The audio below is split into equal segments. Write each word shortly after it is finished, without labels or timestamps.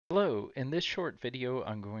Hello, in this short video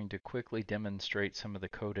I'm going to quickly demonstrate some of the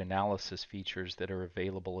code analysis features that are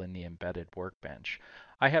available in the embedded workbench.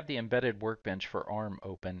 I have the embedded workbench for ARM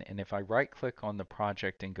open, and if I right click on the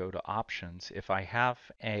project and go to options, if I have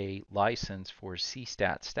a license for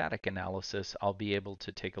CSTAT static analysis, I'll be able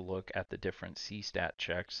to take a look at the different CSTAT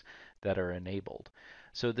checks that are enabled.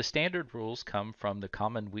 So the standard rules come from the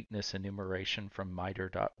common weakness enumeration from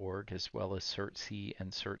MITRE.org, as well as CertC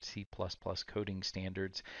and CertC++ coding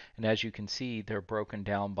standards. And as you can see, they're broken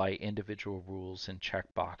down by individual rules and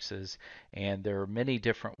checkboxes. And there are many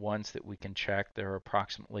different ones that we can check. There are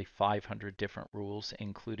approximately 500 different rules,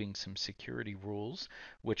 including some security rules,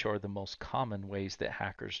 which are the most common ways that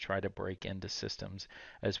hackers try to break into systems,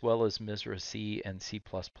 as well as MISRA C and C++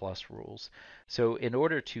 rules. So in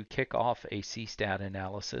order to kick off a CSTAT analysis,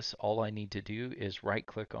 all I need to do is right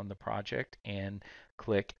click on the project and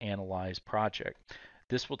click Analyze Project.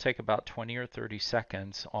 This will take about 20 or 30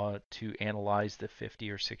 seconds to analyze the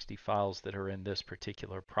 50 or 60 files that are in this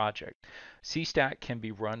particular project. CSTAT can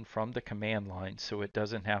be run from the command line, so it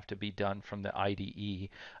doesn't have to be done from the IDE.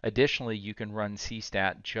 Additionally, you can run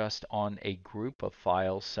CSTAT just on a group of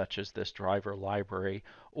files, such as this driver library,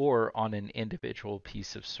 or on an individual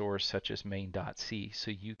piece of source, such as main.c.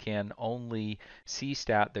 So you can only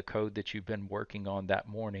CSTAT the code that you've been working on that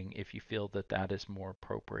morning if you feel that that is more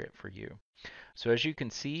appropriate for you. So as you can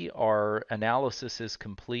see, our analysis is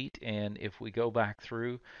complete, and if we go back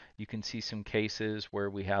through, you can see some cases where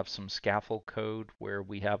we have some scaffold code where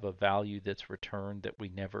we have a value that's returned that we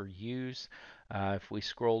never use. If we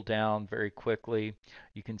scroll down very quickly,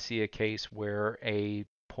 you can see a case where a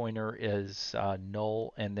pointer is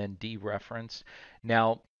null and then dereferenced.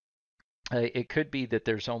 Now, it could be that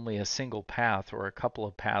there's only a single path or a couple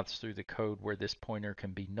of paths through the code where this pointer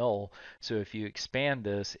can be null. So if you expand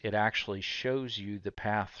this, it actually shows you the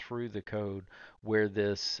path through the code where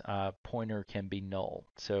this pointer can be null.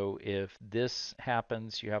 So if this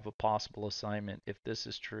happens, you have a possible assignment. If this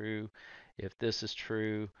is true, if this is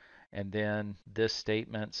true, and then this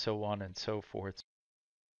statement, so on and so forth.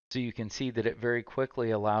 So you can see that it very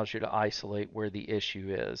quickly allows you to isolate where the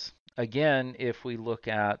issue is. Again, if we look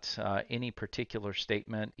at any particular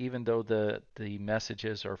statement, even though the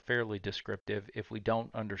messages are fairly descriptive, if we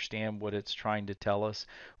don't understand what it's trying to tell us,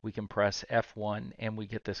 we can press F1 and we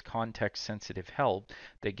get this context sensitive help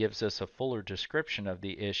that gives us a fuller description of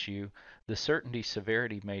the issue. The certainty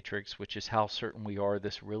severity matrix, which is how certain we are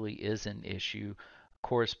this really is an issue,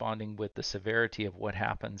 corresponding with the severity of what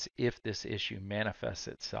happens if this issue manifests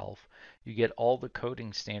itself. You get all the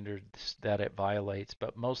coding standards that it violates,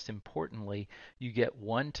 but most importantly, you get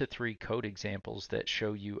 1 to 3 code examples that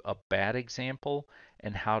show you a bad example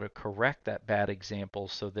and how to correct that bad example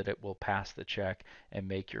so that it will pass the check and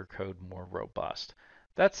make your code more robust.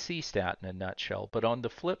 That's CSTAT in a nutshell. But on the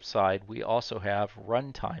flip side, we also have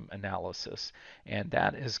runtime analysis, and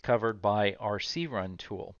that is covered by our crun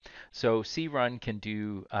tool. So crun can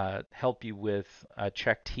help you with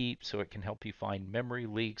checked heap, so it can help you find memory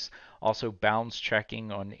leaks. Also bounds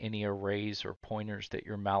checking on any arrays or pointers that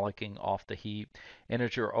you're malloking off the heap.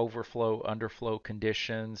 Integer overflow, underflow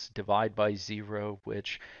conditions, divide by zero,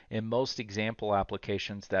 which in most example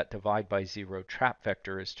applications that divide by zero trap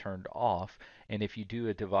vector is turned off. And if you do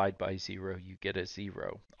a divide by zero, you get a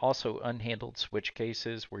zero. Also unhandled switch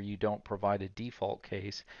cases where you don't provide a default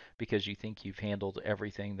case because you think you've handled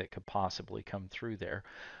everything that could possibly come through there.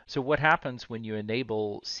 So what happens when you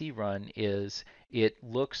enable crun is it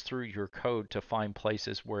looks through your code to find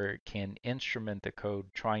places where it can instrument the code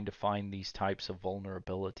trying to find these types of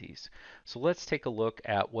vulnerabilities. So let's take a look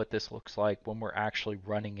at what this looks like when we're actually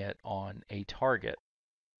running it on a target.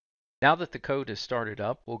 Now that the code is started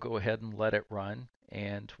up, we'll go ahead and let it run.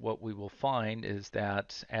 And what we will find is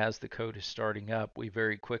that as the code is starting up, we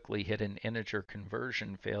very quickly hit an integer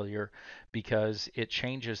conversion failure because it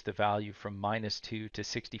changes the value from -2 to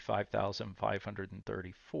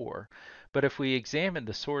 65,534. But if we examine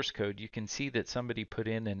the source code, you can see that somebody put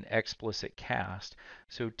in an explicit cast.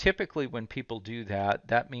 So typically when people do that,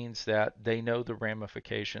 that means that they know the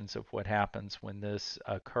ramifications of what happens when this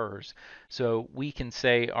occurs. So we can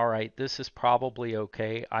say, all right, this is probably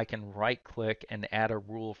okay. I can right click and add a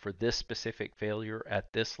rule for this specific failure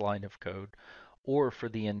at this line of code, or for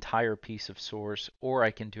the entire piece of source, or I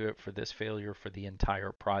can do it for this failure for the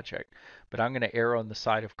entire project. But I'm going to err on the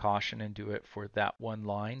side of caution and do it for that one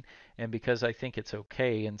line. And because I think it's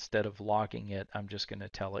okay, instead of logging it, I'm just going to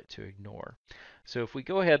tell it to ignore. So if we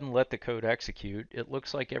go ahead and let the code execute, it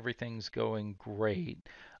looks like everything's going great.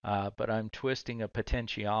 But I'm twisting a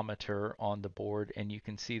potentiometer on the board, and you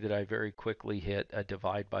can see that I very quickly hit a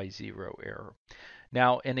divide by zero error.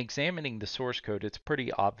 Now, in examining the source code, it's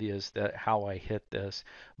pretty obvious that how I hit this,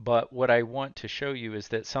 but what I want to show you is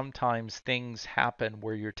that sometimes things happen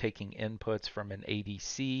where you're taking inputs from an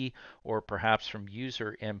ADC or perhaps from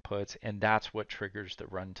user inputs, and that's what triggers the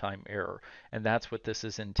runtime error. And that's what this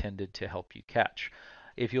is intended to help you catch.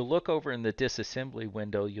 If you look over in the disassembly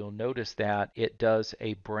window, you'll notice that it does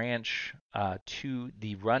a branch to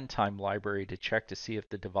the runtime library to check to see if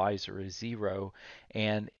the divisor is 0.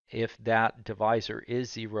 And if that divisor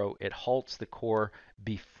is 0, it halts the core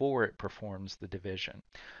before it performs the division.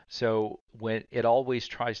 So when it always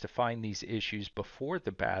tries to find these issues before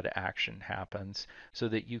the bad action happens so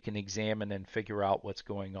that you can examine and figure out what's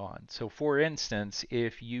going on. So for instance,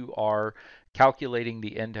 if you are calculating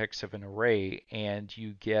the index of an array and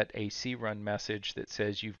you get a crun message that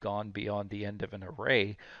says you've gone beyond the end of an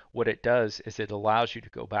array, what it does is it allows you to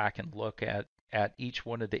go back and look at each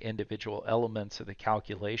one of the individual elements of the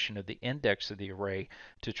calculation of the index of the array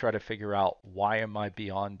to try to figure out why am I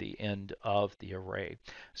beyond the end of the array.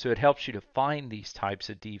 So it helps you to find these types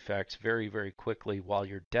of defects very, very quickly while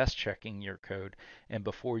you're desk checking your code and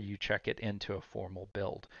before you check it into a formal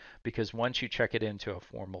build. Because once you check it into a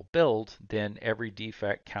formal build, then every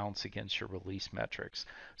defect counts against your release metrics.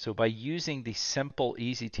 So by using these simple,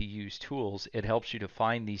 easy to use tools, it helps you to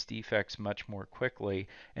find these defects much more quickly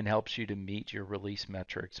and helps you to meet your release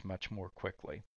metrics much more quickly.